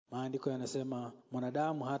Maandiko yanasema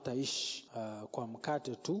mwanadamu hataishi kwa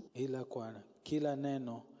mkate tu, ila kwa kila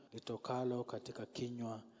neno litokalo katika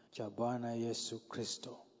kinywa cha Bwana Yesu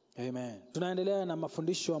Kristo. Amen. Tunaendelea na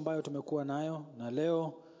mafundisho ambayo tumekuwa nayo, na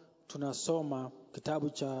leo tunasoma kitabu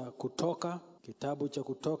cha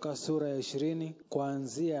Kutoka sura ya 20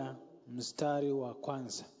 kuanzia mstari wa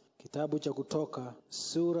kwanza. Kitabu cha Kutoka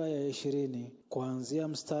sura ya 20 kuanzia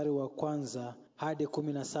mstari wa kwanza hadi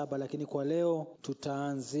 17, lakini kwa leo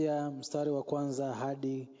tutaanzia mstari wa kwanza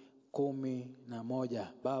hadi 11.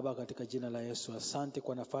 Baba, katika jina la Yesu, asante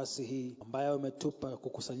kwa nafasi hii ambayo umetupa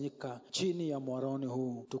kukusanyika chini ya mwaroni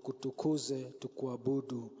huu, tukutukuze,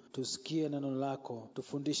 tukuabudu, tusikie neno lako,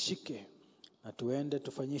 tufundishike na tuende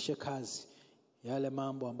tufanyishe kazi yale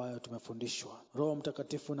mambo ambayo tumefundishwa. Roho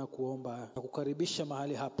Mtakatifu, na kuomba na kukaribisha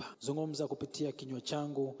mahali hapa, zungumza kupitia kinywa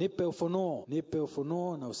changu, nipe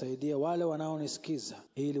ufunuo na usaidie wale wanaonisikiza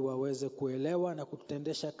ili waweze kuelewa na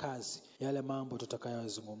kutendesha kazi yale mambo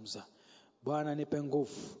tutakayozungumza. Bwana, nipe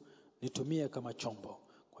nguvu, nitumie kama chombo.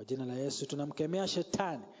 Kwa jina la Yesu tunamkemea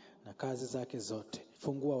shetani na kazi zake zote.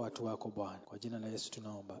 Fungua watu wako Bwana, kwa jina la Yesu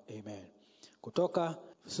tunaomba, amen. Kutoka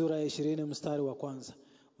sura ya 20 mstari wa kwanza.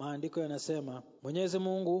 Maandiko yanasema, Mwenyezi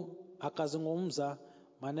Mungu akazungumza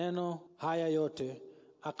maneno haya yote,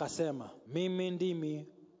 akasema, mimi ndimi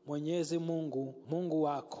Mwenyezi Mungu, Mungu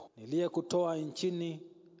wako, niliyekutoa nchini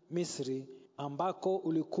Misri ambako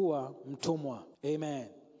ulikuwa mtumwa. Amen.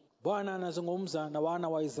 Bwana anazungumza na wana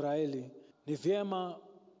wa Israeli. Ni vyema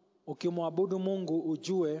ukimwabudu Mungu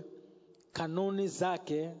ujue kanuni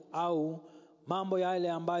zake au mambo yale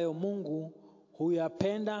ambayo Mungu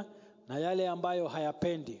huyapenda na yale ambayo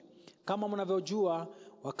hayapendi. Kama mnavyojua,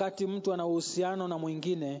 wakati mtu ana uhusiano na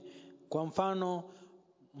mwingine, kwa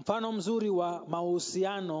mfano mzuri wa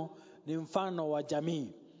mahusiano ni mfano wa jamii.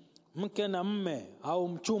 Mke na mme au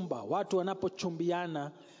mchumba, watu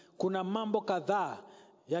wanapochumbiana, kuna mambo kadhaa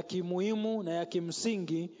ya kimuhimu na ya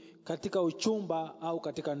kimsingi katika uchumba au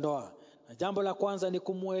katika ndoa. Na jambo la kwanza ni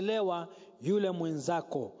kumuelewa yule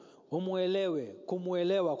mwenzako.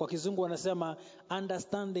 Kumuelewa. Kwa Kizungu wanasema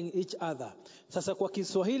understanding each other. Sasa kwa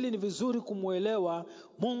Kiswahili ni vizuri kumuelewa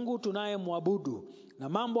Mungu tunayemwabudu, na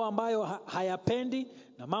mambo ambayo hayapendi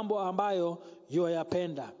na mambo ambayo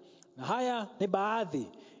yoyapenda. Na haya ni baadhi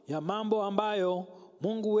ya mambo ambayo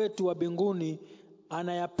Mungu wetu wa mbinguni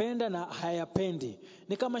anayapenda na hayapendi.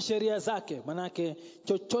 Ni kama sheria zake, manake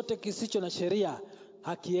chochote kisicho na sheria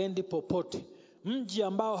hakiendi popote. Mji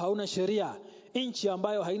ambao hauna sheria, nchi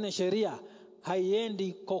ambayo haina sheria,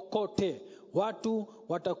 haiendi kokote. Watu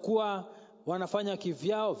watakuwa wanafanya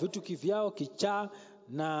vitu kivyao kichaa,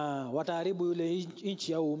 na wataharibu yule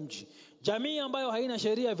nchi au mji. Jamii ambayo haina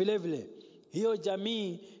sheria vile vile, hiyo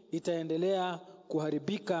jamii itaendelea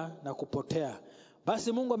kuharibika na kupotea.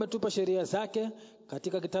 Basi Mungu ametupa sheria zake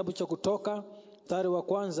katika kitabu cha Kutoka mstari wa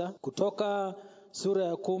kwanza, Kutoka sura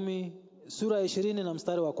ya 20 na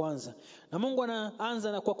mstari wa kwanza. Na Mungu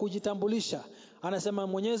anaanza na kwa kujitambulisha. Anasema,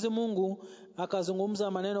 Mwenyezi Mungu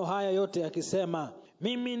akazungumza maneno haya yote akisema,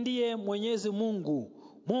 mimi ndiye Mwenyezi Mungu,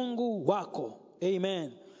 Mungu wako.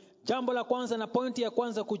 Amen. Jambo la kwanza na pointi ya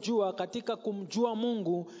kwanza kujua katika kumjua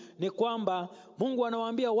Mungu ni kwamba Mungu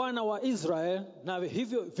anawaambia wana wa Israel, na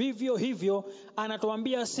vivyo hivyo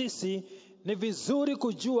anatuambia sisi, ni vizuri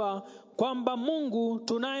kujua kwamba Mungu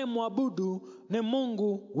tunayemwabudu ni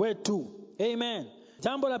Mungu wetu. Amen.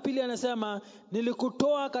 Jambo la pili anasema,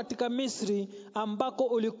 nilikutoa katika Misri ambako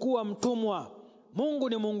ulikuwa mtumwa. Mungu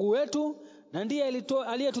ni Mungu wetu na ndiye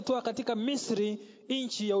aliyetutoa katika Misri,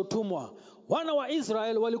 nchi ya utumwa. Wana wa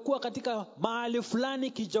Israel walikuwa katika mahali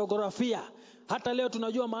fulani kijiografia. Hata leo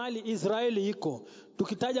tunajua mahali Israeli iko.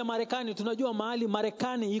 Tukitaja Marekani tunajua mahali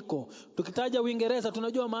Marekani iko. Tukitaja Uingereza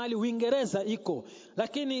tunajua mahali Uingereza iko.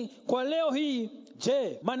 Lakini kwa leo hii,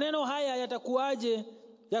 je, maneno haya yatakuwaje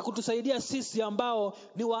ya kutusaidia sisi ambao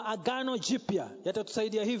ni wa Agano Jipya?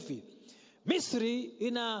 Yatatusaidia hivi. Misri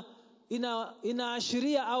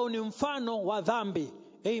inaashiria au ni mfano wa dhambi.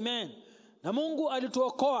 Amen. Na Mungu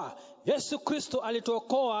alituokoa. Yesu Kristo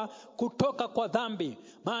alituokoa kutoka kwa dhambi.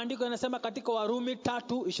 Maandiko yanasema katika Warumi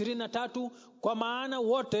 3:23, kwa maana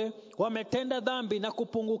wote wametenda dhambi na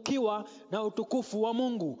kupungukiwa na utukufu wa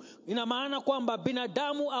Mungu. Ina maana kwamba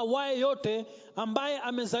binadamu awaye yote ambaye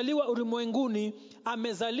amezaliwa ulimwenguni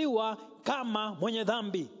amezaliwa kama mwenye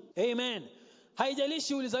dhambi. Amen.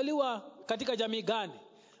 Haijalishi ulizaliwa katika jamii gani,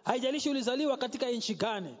 haijalishi ulizaliwa katika nchi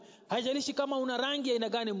gani, haijalishi kama una rangi aina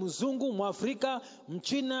gani, mzungu, Mwafrika,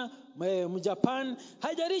 Mchina, Mjapan,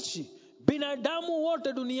 haijalishi. binadamu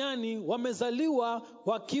wote duniani wamezaliwa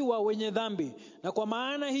wakiwa wenye dhambi. Na kwa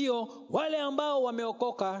maana hiyo, wale ambao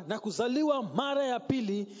wameokoka na kuzaliwa mara ya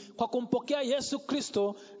pili kwa kumpokea Yesu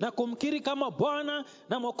Kristo na kumkiri kama Bwana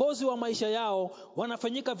na Mwokozi wa maisha yao,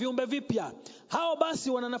 wanafanyika viumbe vipya. Hao basi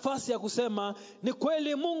wana nafasi ya kusema, ni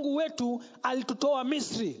kweli Mungu wetu alitutoa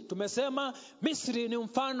Misri. Tumesema Misri ni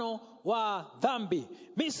mfano wa dhambi.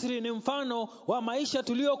 Misri ni mfano wa maisha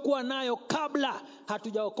tuliyokuwa nayo kabla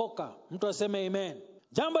hatujaokoka. Mtu aseme amen.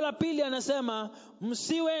 Jambo la pili anasema,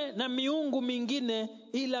 msiwe na miungu mingine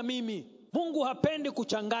ila mimi. Mungu hapendi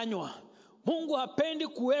kuchanganywa. Mungu hapendi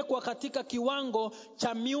kuwekwa katika kiwango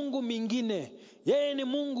cha miungu mingine. Yeye ni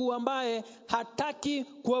Mungu ambaye hataki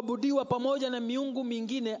kuabudiwa pamoja na miungu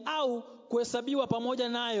mingine au kuhesabiwa pamoja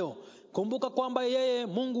nayo. Kumbuka kwamba yeye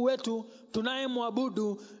Mungu wetu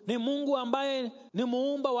tunayemwabudu ni Mungu ambaye ni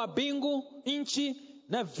muumba wa mbingu, nchi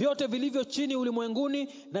na vyote vilivyo chini ulimwenguni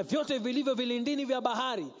na vyote vilivyo vilindini vya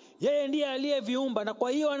bahari. Yeye ndiye aliyeviumba, na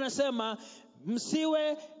kwa hiyo anasema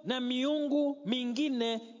msiwe na miungu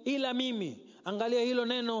mingine ila mimi. Angalia hilo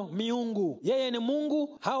neno miungu. Yeye ni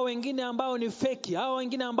Mungu, hao wengine ambao ni feki, hao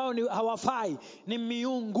wengine ambao ni hawafai ni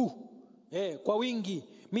miungu. Kwa wingi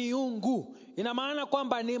miungu. Ina maana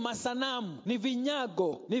kwamba ni masanamu, ni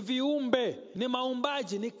vinyago, ni viumbe, ni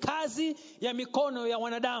maumbaji, ni kazi ya mikono ya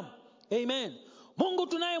wanadamu. Amen. Mungu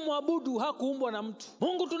tunayemwabudu hakuumbwa na mtu.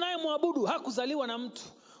 Mungu tunayemwabudu hakuzaliwa na mtu.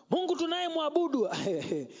 Mungu tunayemwabudu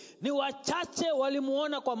ni wachache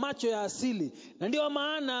walimuona kwa macho ya asili, na ndio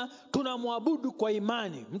maana tunamwabudu kwa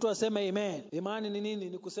imani. Mtu aseme amen. Imani ni nini?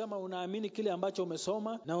 Ni kusema unaamini kile ambacho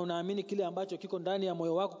umesoma na unaamini kile ambacho kiko ndani ya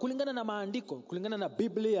moyo wako kulingana na maandiko, kulingana na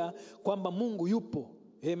Biblia kwamba Mungu yupo.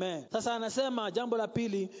 Amen. Sasa anasema jambo la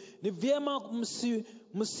pili, ni vyema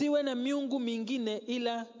msiwe na miungu mingine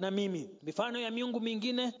ila na mimi. Mifano ya miungu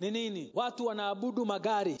mingine ni nini? Watu wanaabudu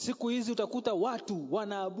magari. Siku hizi utakuta watu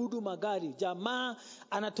wanaabudu magari. Jamaa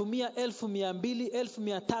anatumia 200,000,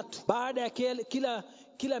 1,300 baada ya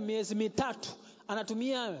kila miezi mitatu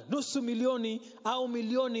anatumia $500,000 au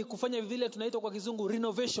milioni kufanya vile tunaitwa kwa kizungu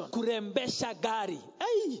renovation, kurembesha gari.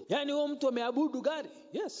 Yaani huyo mtu ameabudu gari.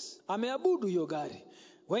 Yes, ameabudu hiyo gari.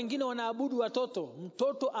 Wengine wanaabudu watoto.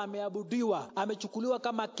 Mtoto ameabudiwa, amechukuliwa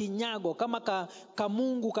kama kinyago, kama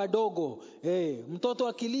kamungu kadogo. Mtoto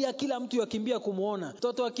akilia kila mtu yakimbia kumuona.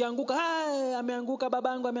 Mtoto akianguka, ameanguka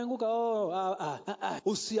babangu ameanguka.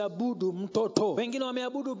 Usiabudu mtoto. Wengine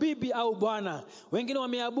wameabudu bibi au bwana. Wengine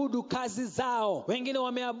wameabudu kazi zao. Wengine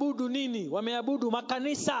wameabudu nini? Wameabudu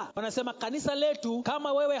makanisa. Wanasema kanisa letu,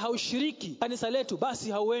 kama wewe haushiriki kanisa letu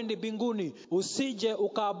basi hauendi mbinguni. Usije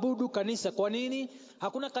ukaabudu kanisa. Kwa nini?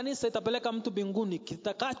 Hakuna kanisa itapeleka mtu mbinguni.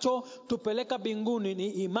 Kitakacho tupeleka mbinguni ni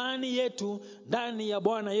imani yetu ndani ya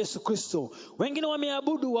Bwana Yesu Kristo. Wengine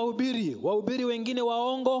wameabudu wahubiri wengine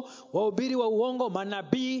waongo, wahubiri wa uongo,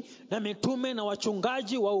 manabii na mitume na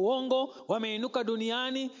wachungaji wa uongo wameinuka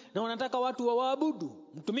duniani na wanataka watu waabudu.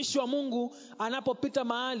 Mtumishi wa Mungu anapopita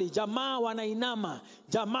mahali, jamaa wanainama,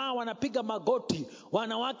 jamaa wanapiga magoti,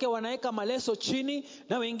 wanawake wanaweka maleso chini,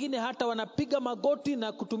 na wengine hata wanapiga magoti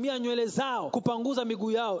na kutumia nywele zao kupanguza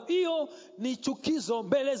miguu yao. Hiyo ni chukizo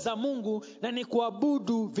mbele za Mungu na ni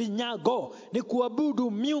kuabudu vinyago, ni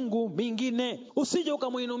kuabudu miungu mingine. Usije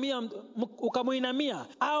ukamuinamia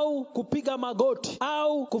au kupiga magoti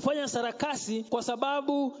au kufanya sarakasi kwa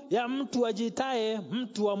sababu ya mtu ajitaye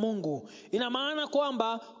mtu wa Mungu. Ina maana kwamba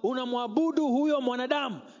unamwabudu huyo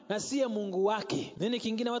mwanadamu na siye Mungu wake. Nini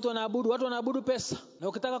kingine watu wanaabudu? Watu wanaabudu pesa. Na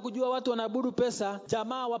ukitaka kujua watu wanaabudu pesa,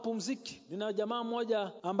 jamaa wapumziki. Nina jamaa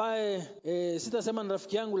mmoja ambaye sitasema ni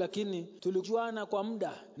rafiki yangu, lakini tulijuana kwa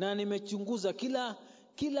muda na nimechunguza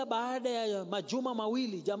kila baada ya majuma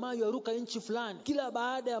mawili jamaa yuaruka nchi fulani. Kila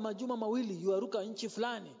baada ya majuma mawili yuaruka nchi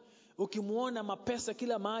fulani. Ukimuona mapesa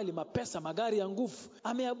kila mahali, mapesa, magari ya nguvu,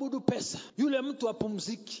 ameabudu pesa. Yule mtu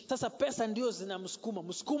apumziki. Sasa pesa ndio zinamsukuma.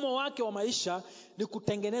 Msukumo wake wa maisha ni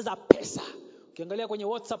kutengeneza pesa. Ukiangalia kwenye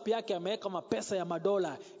WhatsApp yake ameweka mapesa ya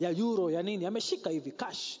madola, ya euro, ya nini, ameshika hivi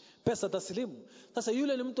cash, pesa taslimu. Sasa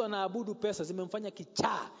yule ni mtu anaabudu pesa, zimemfanya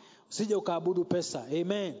kichaa. Usije ukaabudu pesa.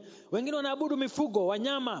 Amen. Wengine wanaabudu mifugo,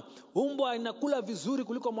 wanyama. Umbwa inakula vizuri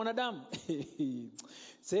kuliko mwanadamu.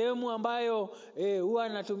 Sehemu ambayo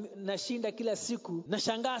huwa nashinda kila siku,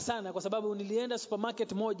 nashangaa sana kwa sababu nilienda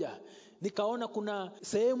supermarket moja, nikaona kuna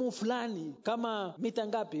sehemu fulani kama mita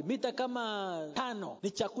ngapi? Mita kama 5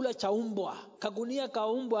 ni chakula cha umbwa. Kagunia ka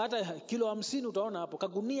umbwa hata kilo 50 utaona hapo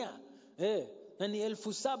kagunia. na ni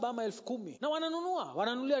 7,000 ama 10,000 na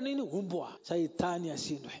wananunulia nini? Umbwa. Shaitani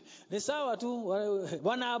ashindwe. Ni sawa tu,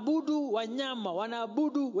 wanaabudu wanyama,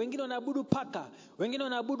 wengine wanaabudu paka, wengine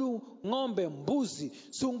wanaabudu ng'ombe, mbuzi,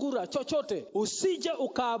 sungura, chochote. Usije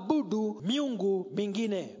ukaabudu miungu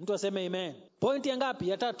mingine. Mtu aseme amen. Pointi ya ngapi?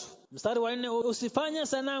 Ya 3. Mstari wa 4, usifanye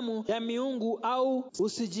sanamu ya miungu au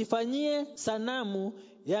usijifanyie sanamu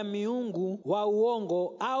ya miungu wa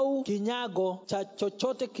uongo au kinyago cha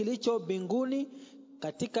chochote kilicho mbinguni,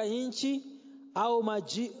 katika nchi au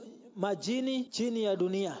majini chini ya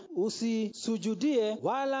dunia. Usisujudie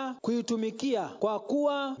wala kuitumikia, kwa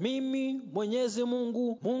kuwa mimi Mwenyezi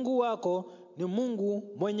Mungu, Mungu wako, ni Mungu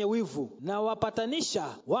mwenye wivu, na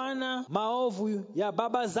wapatanisha wana maovu ya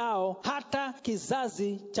baba zao hata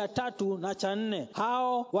kizazi cha 3 na cha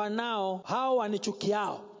 4, hao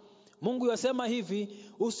wanichukiao. Mungu yasema hivi,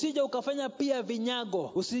 usije ukafanya pia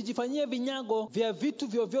vinyago. Usijifanyie vinyago vya vitu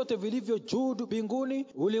vyovyote vilivyo juu mbinguni,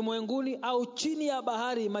 ulimwenguni, au chini ya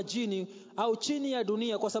bahari, majini, au chini ya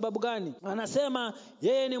dunia. Kwa sababu gani? Anasema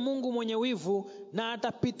yeye ni Mungu mwenye wivu, na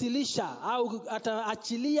atapitilisha au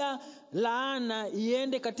ataachilia laana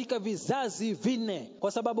iende katika vizazi 4.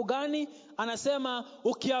 Kwa sababu gani? Anasema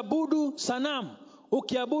ukiabudu sanamu,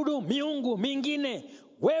 ukiabudu miungu mingine,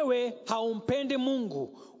 wewe haumpendi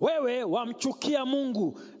Mungu, wewe wamchukia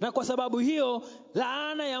Mungu, na kwa sababu hiyo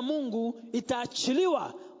laana ya Mungu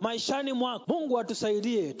itaachiliwa maishani mwako. Mungu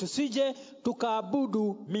atusaidie tusije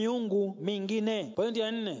tukaabudu miungu mingine. Pointi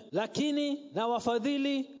ya 4, lakini na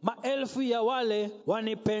wafadhili maelfu ya wale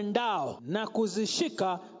wanipendao na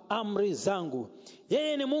kuzishika amri zangu.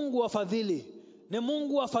 Yeye ni Mungu wa fadhili. Ni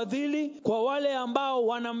Mungu wa fadhili kwa wale ambao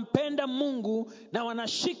wanampenda Mungu na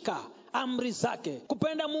wanashika amri zake.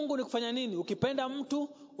 Kupenda Mungu ni kufanya nini? Ukipenda mtu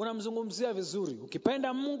unamzungumzia vizuri.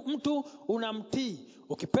 Ukipenda mtu unamtii.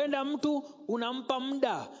 Ukipenda mtu unampa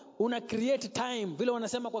muda, una create time, vile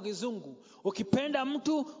wanasema kwa kizungu. Ukipenda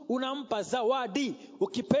mtu unampa zawadi.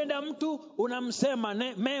 Ukipenda mtu unamsema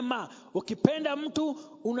mema. Ukipenda mtu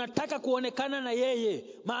unataka kuonekana na yeye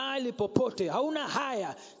mahali popote, hauna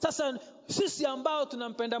haya. Sasa sisi ambao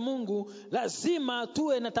tunampenda Mungu lazima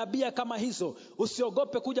tuwe na tabia kama hizo.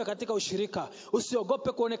 Usiogope kuja katika ushirika.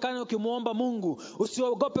 Usiogope kuonekana ukimuomba Mungu.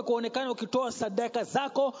 Usiogope kuonekana ukitoa sadaka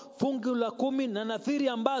zako, fungu la 10 na nadhiri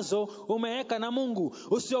ambazo umeweka na Mungu.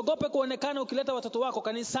 Usiogope kuonekana ukileta watoto wako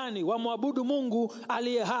kanisani wamwabudu Mungu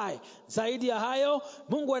aliye hai. Zaidi ya hayo,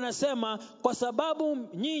 Mungu anasema kwa sababu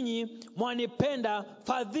nyinyi mwanipenda,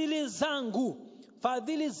 fadhili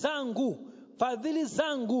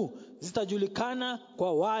zangu zitajulikana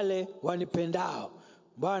kwa wale wanipendao.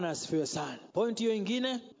 Bwana asifiwe sana. Pointi hiyo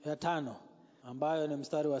nyingine ya 5 ambayo ni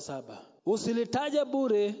mstari wa 7. Usilitaje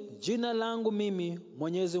bure jina langu mimi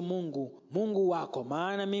Mwenyezi Mungu, Mungu wako,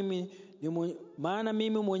 maana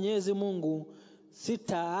mimi Mwenyezi Mungu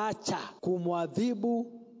sitaacha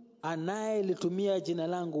kumwadhibu anayelitumia jina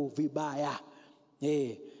langu vibaya.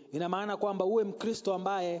 Ina maana kwamba uwe Mkristo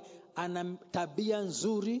ambaye ana tabia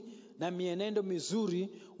nzuri na mienendo mizuri.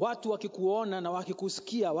 Watu wakikuona na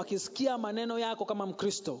wakikusikia, wakisikia maneno yako kama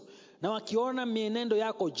Mkristo, na wakiona mienendo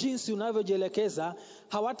yako jinsi unavyojielekeza,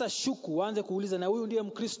 hawatashuku, waanze kuuliza, na huyu ndiye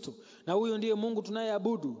Mkristo, na huyu ndiye Mungu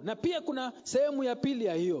tunayeabudu. Na pia kuna sehemu ya pili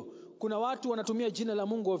ya hiyo. Kuna watu wanatumia jina la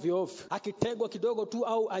Mungu ovyo ovyo, akitegwa kidogo tu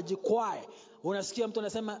au ajikwae. Unasikia mtu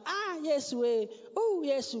anasema Yesu we,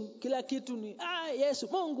 Yesu, kila kitu ni Yesu,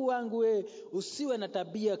 Mungu wangu we. Usiwe na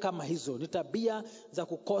tabia kama hizo. Ni tabia za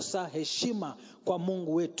kukosa heshima kwa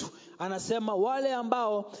Mungu wetu. Anasema wale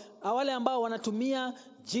ambao wanatumia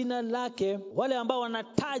jina lake, wale ambao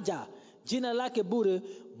wanataja jina lake bure,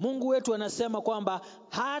 Mungu wetu anasema kwamba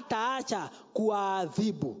hataacha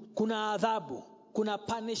kuadhibu. Kuna adhabu, kuna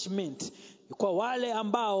punishment kwa wale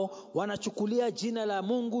ambao wanachukulia jina la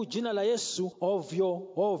Mungu, jina la Yesu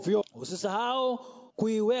ovyo. Usisahau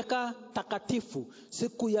kuiweka takatifu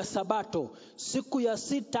siku ya Sabato, siku ya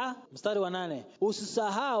 6, mstari wa 8.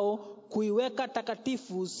 Usisahau kuiweka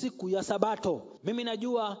takatifu siku ya Sabato. Mimi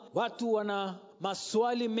najua watu wana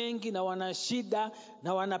maswali mengi na wana shida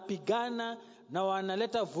na wanapigana na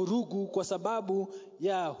wanaleta vurugu kwa sababu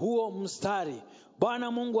ya huo mstari.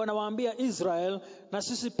 Bwana Mungu anawaambia Israel, na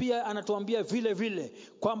sisi pia anatuambia vile vile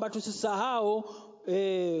kwamba tusisahau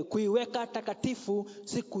kuiweka takatifu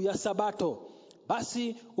siku ya Sabato.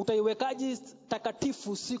 Basi utaiwekaji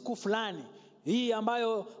takatifu siku fulani hii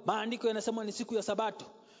ambayo maandiko yanasema ni siku ya Sabato?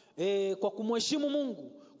 Kwa kumheshimu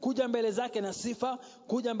Mungu, kuja mbele zake na sifa,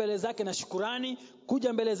 kuja mbele zake na shukurani,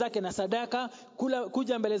 kuja mbele zake na sadaka,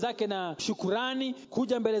 kuja mbele zake na shukurani,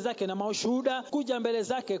 kuja mbele zake na maushuhuda, kuja mbele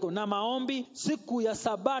zake na maombi. Siku ya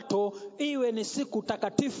Sabato iwe ni siku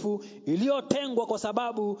takatifu iliyotengwa kwa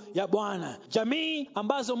sababu ya Bwana. Jamii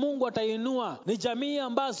ambazo Mungu atainua ni jamii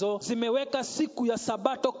ambazo zimeweka siku ya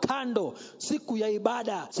Sabato kando, siku ya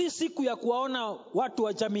ibada. Si siku ya kuwaona watu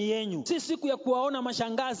wa jamii yenu, si siku ya kuwaona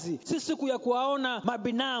mashangazi, si siku ya kuwaona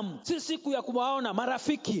mabinamu, si siku ya kuwaona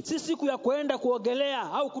marafiki, si siku ya kuenda kuogelea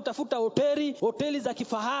au kutafuta hoteli za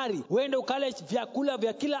kifahari uende ukale vyakula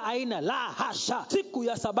vya kila aina. La hasha. Siku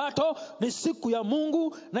ya Sabato ni siku ya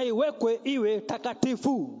Mungu na iwe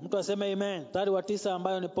takatifu. Mtu aseme amen. Mstari wa 9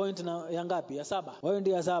 ambayo ni point ya ngapi? Ya 7. Wewe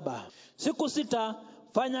ndio ya 7. Siku 6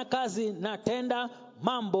 fanya kazi na tenda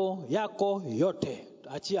mambo yako yote.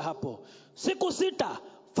 Achia hapo. Siku 6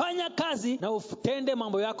 fanya kazi na utende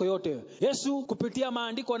mambo yako yote. Yesu kupitia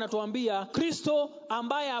maandiko anatuambia Kristo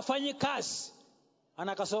ambaye hafanyi kazi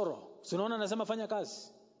ana kasoro. Unaona anasema fanya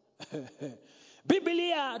kazi.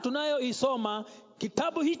 Biblia tunayoisoma,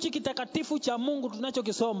 kitabu hichi kitakatifu cha Mungu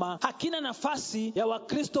tunachokisoma, hakina nafasi ya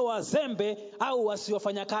Wakristo wazembe au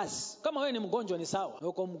wasiofanya kazi. Kama wewe ni mgonjwa ni sawa.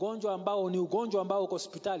 Uko mgonjwa ambao ni ugonjwa ambao uko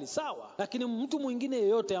hospitali, sawa. Lakini mtu mwingine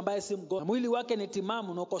yeyote ambaye si mgonjwa, mwili wake ni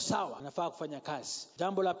timamu na uko sawa, anafaa kufanya kazi.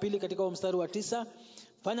 Jambo la pili katika mstari wa 9,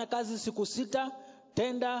 fanya kazi siku 6,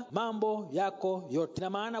 tenda mambo yako yote. Ina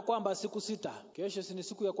maana kwamba siku 6, kesho ni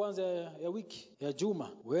siku ya kwanza ya wiki ya juma.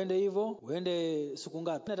 Uende hivyo, uende siku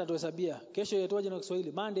ngapi? Natatuhesabia. Kesho inaitwaje na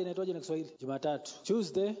Kiswahili? Monday inaitwaje na Kiswahili? Jumatatu.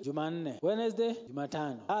 Tuesday, Jumanne. Wednesday,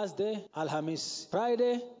 Jumatano. Thursday, Alhamisi.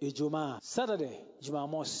 Friday, Ijumaa. Saturday,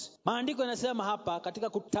 Jumamosi. Maandiko yanasema hapa katika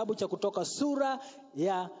kitabu cha Kutoka sura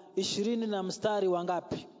ya 20 na mstari wa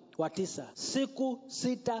ngapi? Wa 9. Siku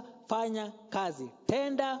 6 fanya kazi,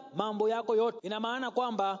 tenda mambo yako yote. Ina maana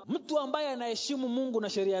kwamba mtu ambaye anaheshimu Mungu na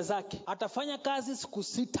sheria zake atafanya kazi siku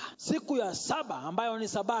 6. Siku ya 7 ambayo ni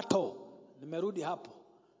Sabato, nimerudi hapo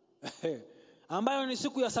ambayo ni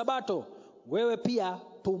siku ya Sabato, wewe pia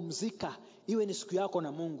pumzika, iwe ni siku yako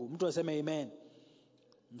na Mungu. Mtu aseme amen.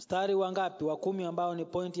 Mstari wa ngapi? Wa 10 ambao ni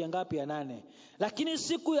point ya ngapi? Ya 8. Lakini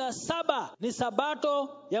siku ya 7 ni Sabato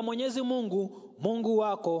ya Mwenyezi Mungu, Mungu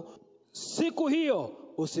wako. Siku hiyo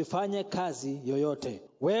usifanye kazi yoyote,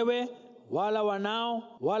 wewe wala wanao,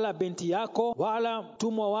 wala binti yako, wala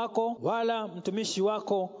mtumwa wako, wala mtumishi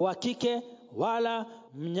wako wa kike, wala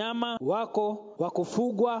mnyama wako wa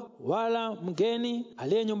kufugwa, wala mgeni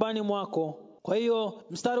aliye nyumbani mwako. Kwa hiyo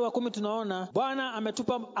mstari wa 10 tunaona Bwana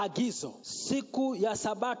ametupa agizo, siku ya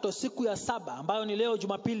Sabato, siku ya 7 ambayo ni leo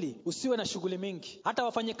Jumapili, usiwe na shughuli mingi. Hata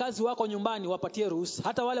wafanyikazi wako nyumbani wapatie ruhusa,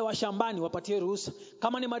 hata wale wa shambani wapatie ruhusa,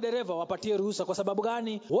 kama ni madereva wapatie ruhusa. Kwa sababu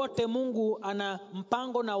gani? Wote Mungu ana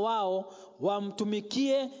mpango na wao,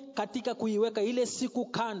 wamtumikie katika kuiweka ile siku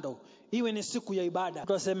kando, iwe ni siku ya ibada.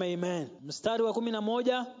 Tuseme amen. Mstari wa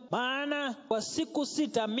 11, maana kwa siku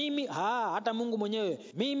 6 mimi hata Mungu mwenyewe,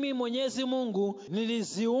 mimi Mwenyezi Mungu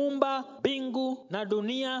niliziumba mbingu na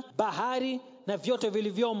dunia, bahari na vyote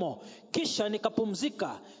vilivyomo, kisha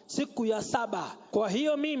nikapumzika siku ya 7. Kwa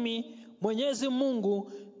hiyo mimi Mwenyezi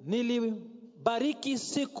Mungu nilibariki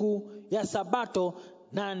siku ya Sabato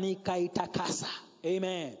na nikaitakasa.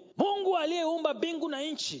 Amen. Mungu aliyeumba mbingu na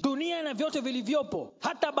nchi, dunia na vyote vilivyopo,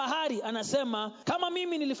 hata bahari, anasema kama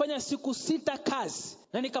mimi nilifanya siku 6 kazi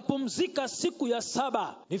na nikapumzika siku ya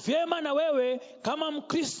 7, ni vyema na wewe kama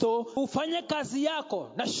Mkristo ufanye kazi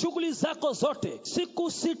yako na shughuli zako zote siku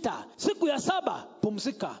 6. Siku ya 7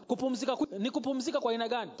 pumzika. Kupumzika ni kupumzika kwa aina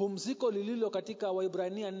gani? Pumziko lililo katika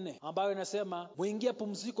Waebrania 4 ambayo inasema muingie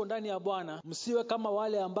pumziko ndani ya Bwana, msiwe kama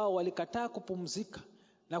wale ambao walikataa kupumzika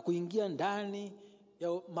na kuingia ndani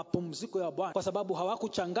ya mapumziko ya Bwana kwa sababu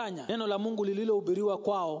hawakuchanganya neno la Mungu lililohubiriwa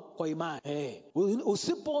kwao kwa imani.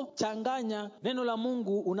 Usipochanganya neno la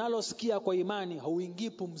Mungu unalosikia kwa imani, hauingii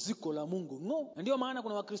pumziko la Mungu. Na ndio maana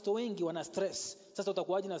kuna Wakristo wengi wana stress. Sasa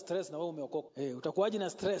utakuwaje na stress na wewe umeokoka? Utakuwaje na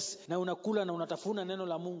stress na unakula na unatafuna neno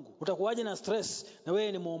la Mungu? Utakuwaje na stress na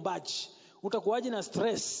wewe ni muombaji? Utakuwaje na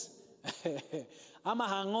stress ama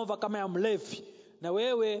hangover kama ya mlevi na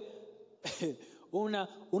wewe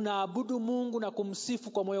unaabudu Mungu na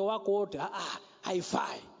kumsifu kwa moyo wako wote?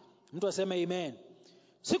 Haifai. Mtu aseme amen.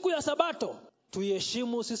 Siku ya Sabato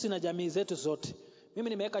tuiheshimu sisi na jamii zetu zote. Mimi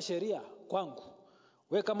nimeweka sheria kwangu.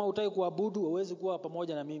 Wewe kama hutaki kuabudu, huwezi kuwa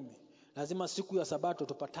pamoja na mimi. Lazima siku ya Sabato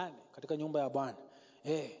tupatane katika nyumba ya Bwana.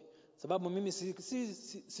 Sababu mimi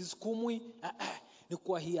sisukumwi, ni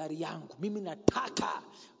kwa hiari yangu. Mimi nataka.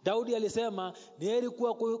 Daudi alisema ni heri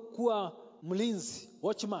kuwa mlinzi,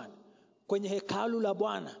 watchman, kwenye hekalu la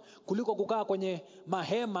Bwana kuliko kukaa kwenye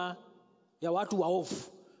mahema ya watu waovu.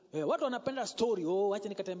 Watu wanapenda story. Wacha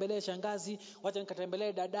nikatembelee shangazi, wacha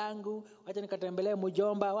nikatembelee dadangu, wacha nikatembelee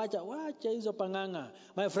mjomba, wacha hizo panganga.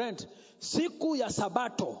 My friend, siku ya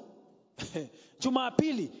Sabato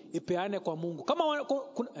Jumapili ipeane kwa Mungu.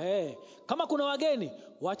 Kama kuna wageni,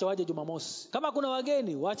 wacha waje Jumamosi. Kama kuna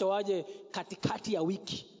wageni, wacha waje katikati ya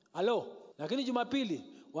wiki. Lakini Jumapili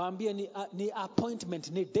waambie ni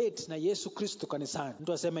appointment, ni date na Yesu Kristo kanisani.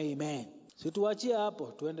 Mtu aseme amen. Situachie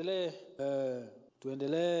hapo,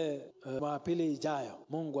 tuendelee Jumapili ijayo,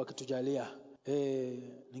 Mungu akitujalia.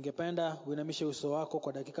 Ningependa uinamishe uso wako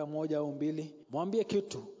kwa dakika 1 au 2. Mwambie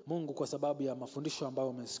kitu Mungu kwa sababu ya mafundisho ambayo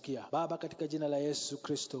umesikia. Baba, katika jina la Yesu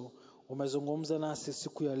Kristo, umezungumza nasi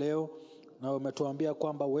siku ya leo na umetuambia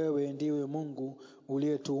kwamba wewe ndiwe Mungu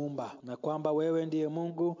uliyetuumba, na kwamba wewe ndiye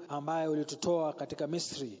Mungu ambaye ulitutoa katika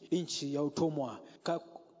Misri, nchi ya utumwa.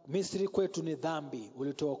 Misri kwetu ni dhambi,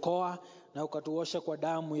 ulituokoa na ukatuosha kwa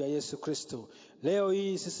damu ya Yesu Kristo. Leo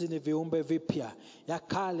hii sisi ni viumbe vipya, ya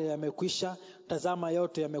kale yamekwisha, tazama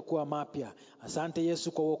yote yamekuwa mapya. Asante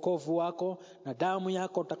Yesu kwa wokovu wako na damu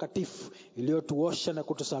yako takatifu iliyotuosha na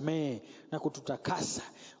kutusamehe na kututakasa.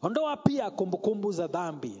 Ondoa pia kumbukumbu za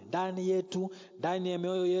dhambi ndani yetu, ndani ya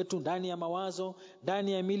mioyo yetu, ndani ya mawazo,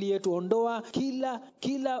 ndani ya mili yetu. Ondoa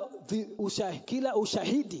kila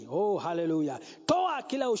ushahidi. Haleluya. Toa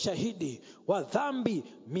kila ushahidi wa dhambi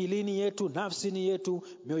milini yetu, nafsini yetu,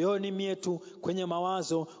 mioyoni mietu, kwenye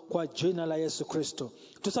mawazo, kwa jina la Yesu Kristo.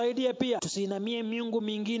 Tusaidie pia tusiinamie miungu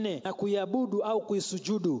mingine na kuiabudu au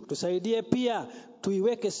kuisujudu. Tusaidie pia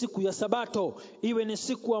tuiweke siku ya Sabato iwe ni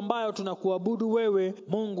siku ambayo tunakuabudu wewe,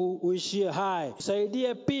 Mungu uishie hai.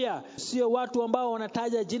 Tusaidie pia sio watu ambao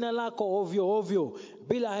wanataja jina lako ovyo ovyo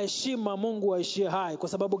bila heshima, Mungu aishie hai. Kwa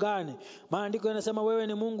sababu gani? Maandiko yanasema wewe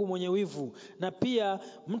ni Mungu mwenye wivu, na pia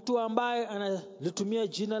mtu ambaye analitumia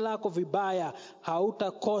jina lako vibaya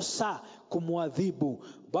hautakosa kumwadhibu.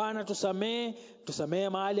 Bwana, tusamehe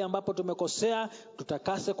mahali ambapo tumekosea,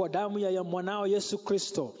 tutakase kwa damu ya mwanao Yesu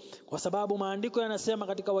Kristo. Kwa sababu maandiko yanasema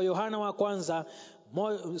katika Yohana wa kwanza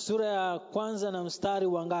sura ya 1 na mstari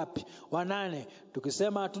wa ngapi? Wa 8.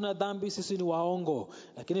 Tukisema hatuna dhambi sisi ni waongo,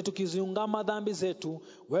 lakini tukiziungama dhambi zetu,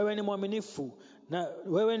 wewe ni mwaminifu na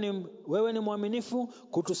wewe ni mwaminifu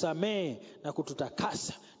kutusamehe na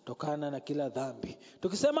kututakasa tokana na kila dhambi.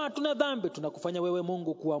 Tukisema hatuna dhambi, tunakufanya wewe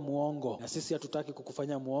Mungu kuwa muongo, na sisi hatutaki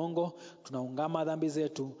kukufanya muongo. Tunaungama dhambi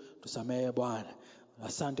zetu, tusamehe Bwana.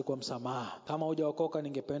 Asante kwa msamaha. Kama hujaokoka,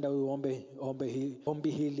 ningependa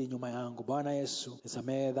ombi hili nyuma yangu. Bwana Yesu,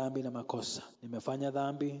 nisamehe dhambi na makosa. Nimefanya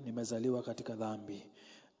dhambi, nimezaliwa katika dhambi.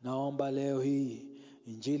 Naomba leo hii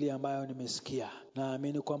injili ambayo nimesikia,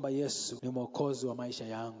 naamini kwamba Yesu ni mwokozi wa maisha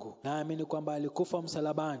yangu. Naamini kwamba alikufa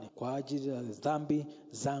msalabani kwa ajili ya dhambi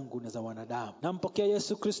zangu na za wanadamu. Nampokea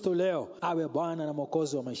Yesu Kristo leo awe Bwana na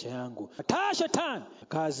mwokozi wa maisha yangu. Kataa shetani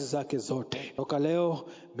kazi zake zote. Kutoka leo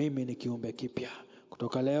mimi ni kiumbe kipya.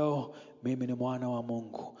 Kutoka leo mimi ni mwana wa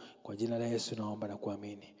Mungu. Kwa jina la Yesu naomba na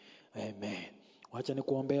kuamini. Amen. Wacha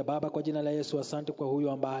nikuombea. Baba, kwa jina la Yesu, asante kwa huyu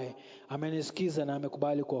ambaye amenisikiza na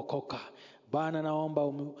amekubali kuokoka. Bwana, naomba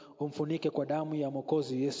umfunike kwa damu ya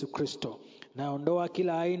mwokozi Yesu Kristo. Naondoa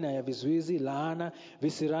kila aina ya vizuizi, laana,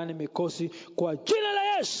 visirani, mikosi kwa jina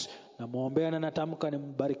la Yesu. Namuombea na natamka ni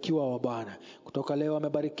mbarikiwa wa Bwana. Kutoka leo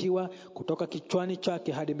amebarikiwa kutoka kichwani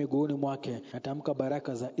chake hadi miguuni mwake. Natamka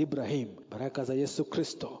baraka za Ibrahim, baraka za Yesu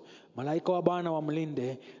Kristo. Malaika wa Bwana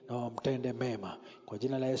wamlinde na wamtende mema. Kwa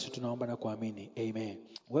jina la Yesu tunaomba na kuamini. Amen.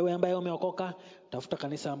 Wewe ambaye umeokoka, tafuta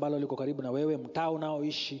kanisa ambalo liko karibu na wewe, mtaa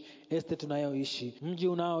unaoishi, estate unayoishi, mji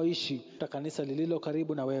unaoishi. Tafuta kanisa lililo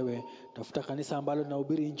karibu na wewe. Tafuta kanisa ambalo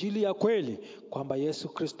linahubiri injili ya kweli kwamba Yesu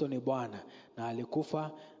Kristo ni Bwana na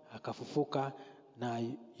alikufa akafufuka na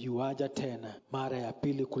yuaja tena mara ya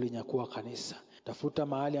pili kulinyakua kanisa. Tafuta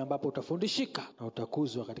mahali ambapo utafundishika na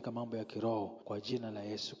utakuzwa katika mambo ya kiroho kwa jina la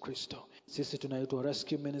Yesu Kristo. Sisi tunaitwa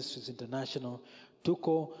Rescue Ministries International.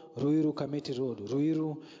 Tuko Ruiru Kamiti Road.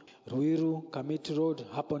 Ruiru Kamiti Road,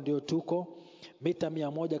 hapo ndio tuko. Mita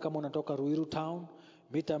 100 kama unatoka Ruiru Town.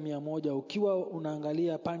 Mita 100 ukiwa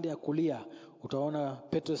unaangalia pande ya kulia, utaona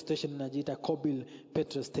petrol station inajiita Kobil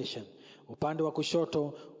Petrol Station. Upande wa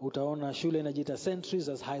kushoto utaona shule inajiita St.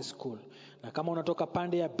 Teresa's High School. Na kama unatoka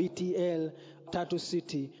pande ya BTL Tatu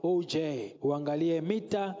City OJ, uangalie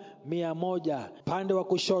mita 100 pande wa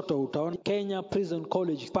kushoto utaona Kenya Prison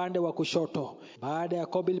College pande wa kushoto. Baada ya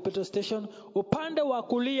Kobil Petrol Station, upande wa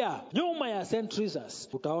kulia nyuma ya St. Teresa's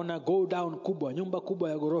utaona go down kubwa, nyumba kubwa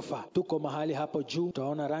ya ghorofa. Tuko mahali hapo juu.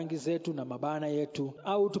 Utaona rangi zetu na mabana yetu,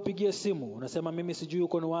 au tupigie simu. Unasema mimi sijui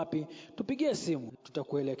uko ni wapi? Tupigie simu,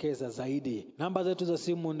 tutakuelekeza zaidi. Namba zetu za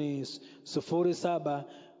simu ni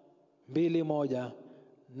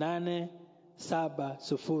 072188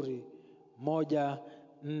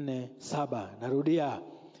 072147. Narudia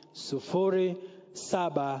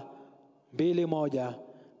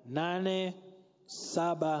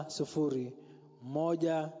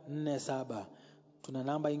 0721870147. Tuna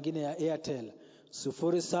namba ingine ya Airtel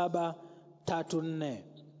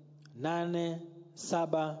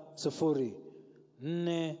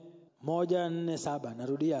 0734870447.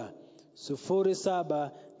 Narudia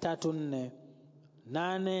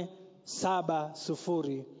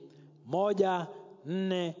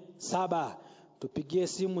 0734870147. Tupigie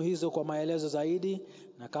simu hizo kwa maelezo zaidi,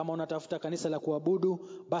 na kama unatafuta kanisa la kuabudu,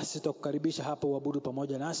 basi tutakukaribisha hapo uabudu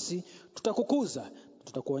pamoja nasi. Tutakukuza,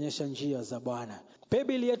 tutakuonyesha njia za Bwana.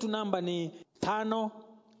 Paybill yetu namba ni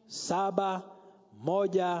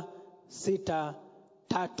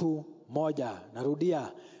 571631.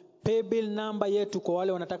 Narudia, paybill namba yetu kwa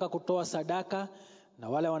wale wanataka kutoa sadaka na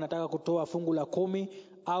wale wanataka kutoa fungu la 10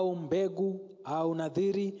 au mbegu au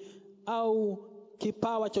nadhiri au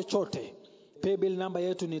kipawa chochote. Paybill namba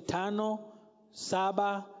yetu ni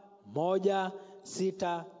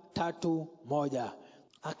 571631.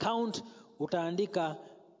 Account utaandika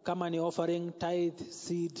kama ni offering, tithe,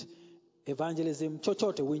 seed, evangelism,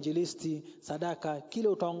 chochote, uinjilisti, sadaka, kile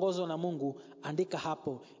utaongozwa na Mungu, andika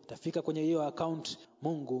hapo. Itafika kwenye hiyo account.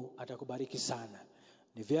 Mungu atakubariki sana.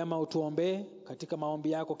 Ni vyema utuombee katika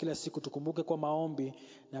maombi yako kila siku. Tukumbuke kwa maombi,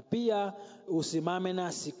 na pia usimame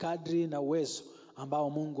nasi kadri na uwezo ambao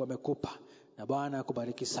Mungu amekupa, na Bwana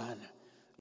akubariki sana.